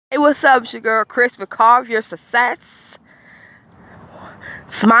Hey, what's up? It's your girl, Chris, with Carve Your Success.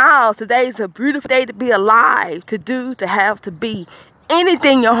 Smile. Today's a beautiful day to be alive, to do, to have, to be.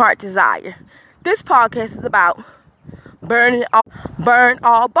 Anything your heart desire. This podcast is about burn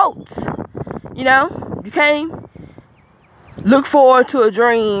all boats. You know, you can't look forward to a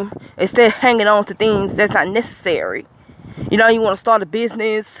dream instead of hanging on to things that's not necessary. You know, you want to start a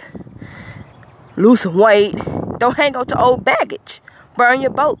business, lose some weight. Don't hang on to old baggage. Burn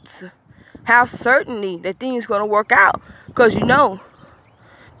your boats. Have certainty that things going to work out. Because you know,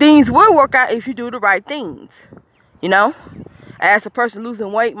 things will work out if you do the right things. You know, as a person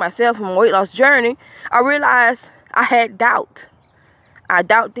losing weight myself from a weight loss journey, I realized I had doubt. I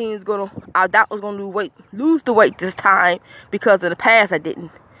doubt was going to lose the weight this time because of the past I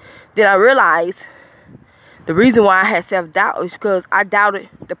didn't. Then I realized the reason why I had self-doubt is because I doubted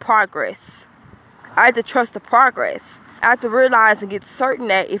the progress. I had to trust the progress. I have to realize and get certain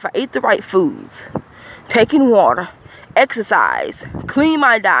that if I eat the right foods, taking water, exercise, clean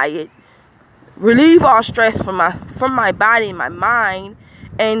my diet, relieve all stress from my body and my mind,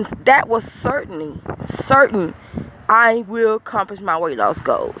 and that was certain I will accomplish my weight loss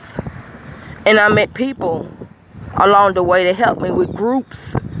goals. And I met people along the way that helped me with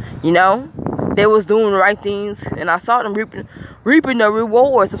groups, you know. They was doing the right things, and I saw them reaping the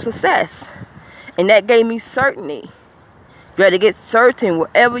rewards of success. And that gave me certainty. You have to get certain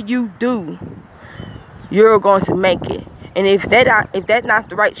whatever you do, you're going to make it. And if that's not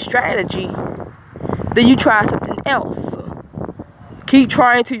the right strategy, then you try something else. Keep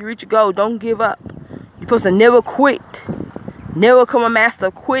trying till you reach your goal. Don't give up. You're supposed to never quit. Never become a master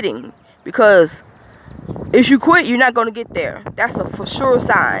of quitting. Because if you quit, you're not going to get there. That's a for sure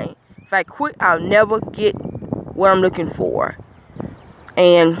sign. If I quit, I'll never get what I'm looking for.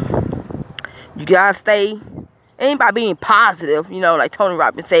 And you gotta stay. Ain't by being positive, you know, like Tony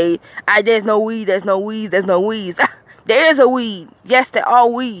Robbins said, there's no weed, there's no weeds, there's no weeds. There is a weed. Yes, there are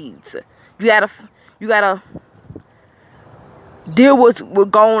weeds. You gotta deal with what's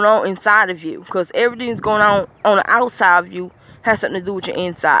going on inside of you. Because everything's going on the outside of you has something to do with your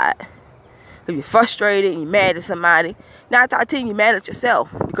inside. If you're frustrated and you're mad at somebody, now I tell you you're mad at yourself.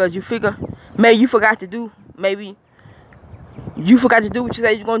 Because you figure, maybe you forgot to do what you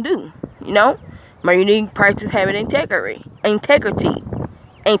said you're going to do, you know? Maybe you need to practice having integrity.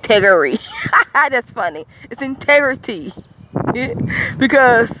 That's funny. It's integrity.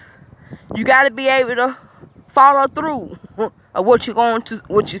 Because you got to be able to follow through of what you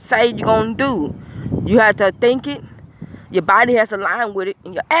say you're going to do. You have to think it. Your body has to line with it.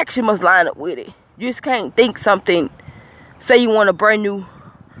 And your action must line up with it. You just can't think something. Say you want a brand new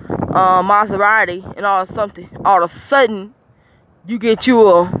Maserati and all of a sudden you get you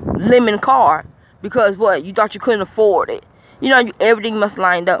a lemon car. Because what? You thought you couldn't afford it. You know, everything must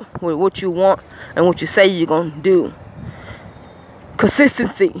line up with what you want and what you say you're going to do.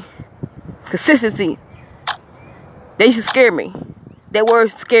 Consistency. They used to scare me. That word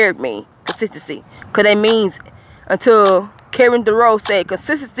scared me. Consistency. Because that means, until Karen DeRoe said,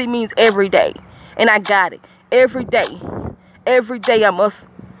 consistency means every day. And I got it. Every day. Every day I must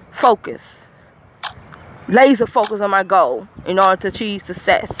focus. Laser focus on my goal in order to achieve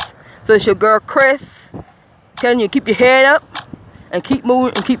success. So it's your girl Chris telling you to keep your head up and keep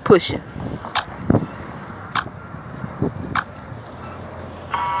moving and keep pushing.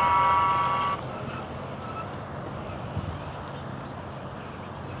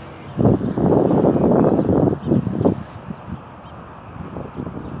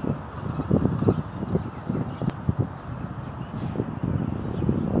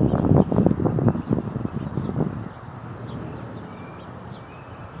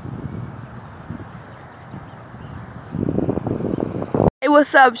 Hey,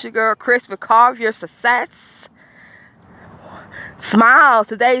 what's up? It's your girl, Chris, with Carve Your Success. Smile.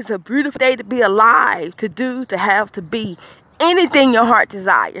 Today's a beautiful day to be alive, to do, to have, to be. Anything your heart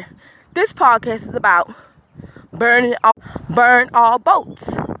desire. This podcast is about burn all boats.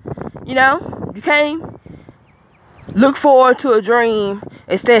 You know, you can't look forward to a dream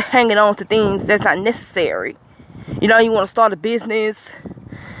instead of hanging on to things that's not necessary. You know, you want to start a business,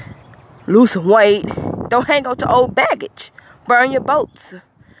 lose some weight. Don't hang on to old baggage. Burn your boats.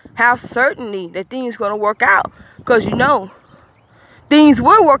 Have certainty that things going to work out. Because you know, things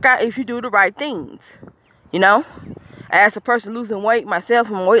will work out if you do the right things. You know, as a person losing weight myself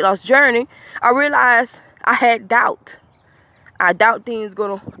from a weight loss journey, I realized I had doubt. I doubt was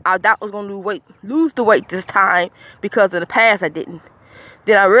going to lose the weight this time because of the past I didn't.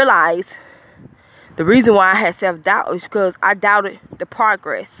 Then I realized the reason why I had self-doubt is because I doubted the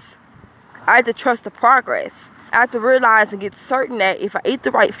progress. I had to trust the progress. I have to realize and get certain that if I eat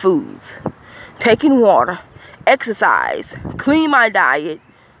the right foods, taking water, exercise, clean my diet,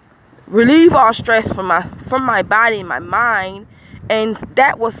 relieve all stress from my body and my mind, and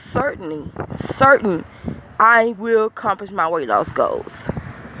that was certain I will accomplish my weight loss goals.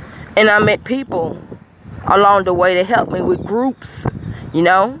 And I met people along the way that helped me with groups, you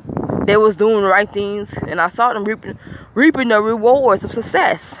know. They was doing the right things, and I saw them reaping the rewards of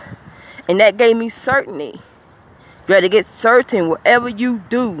success. And that gave me certainty. You have to get certain whatever you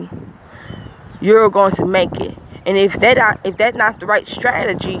do, you're going to make it. And if that's not the right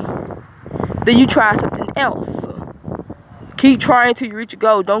strategy, then you try something else. Keep trying till you reach your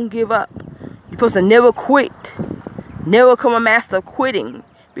goal. Don't give up. You're supposed to never quit. Never become a master of quitting.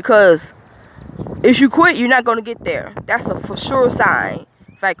 Because if you quit, you're not going to get there. That's a for sure sign.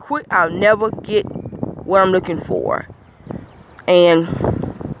 If I quit, I'll never get what I'm looking for. And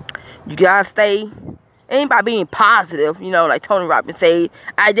you gotta stay. Ain't by being positive, you know, like Tony Robbins said,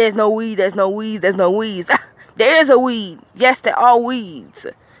 there's no weed, there's no weeds, there's no weeds. There is a weed. Yes, there are weeds.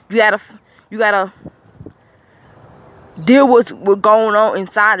 You gotta deal with what's going on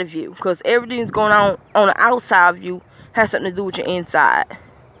inside of you. Because everything's going on the outside of you has something to do with your inside.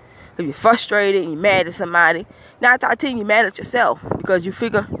 If you're frustrated and you're mad at somebody, now I tell you, you're mad at yourself because you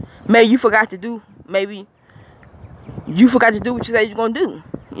figure maybe you forgot to do what you said you're gonna do.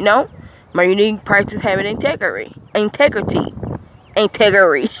 You know, maybe you need to practice having integrity.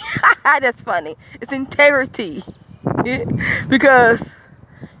 That's funny. It's integrity because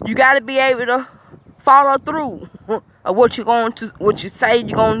you got to be able to follow through of what you say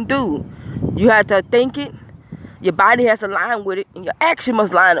you're gonna do. You have to think it. Your body has to line with it, and your action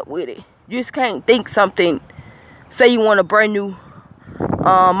must line up with it. You just can't think something. Say you want a brand new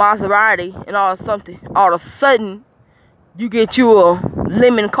Maserati, and all of a sudden you get you a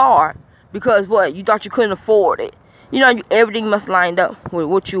lemon car because what? You thought you couldn't afford it. You know, everything must line up with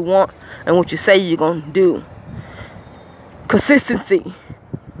what you want and what you say you're gonna do. Consistency.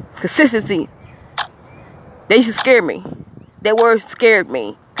 They used to scare me. That word scared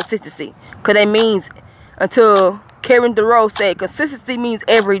me. Consistency, because that means until Karen DeRoe said consistency means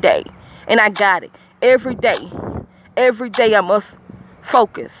every day, and I got it. Every day I must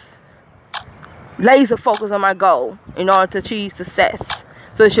focus. Laser focus on my goal in order to achieve success.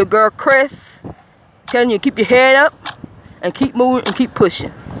 So it's your girl Chris telling you to keep your head up and keep moving and keep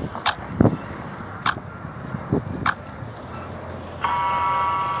pushing.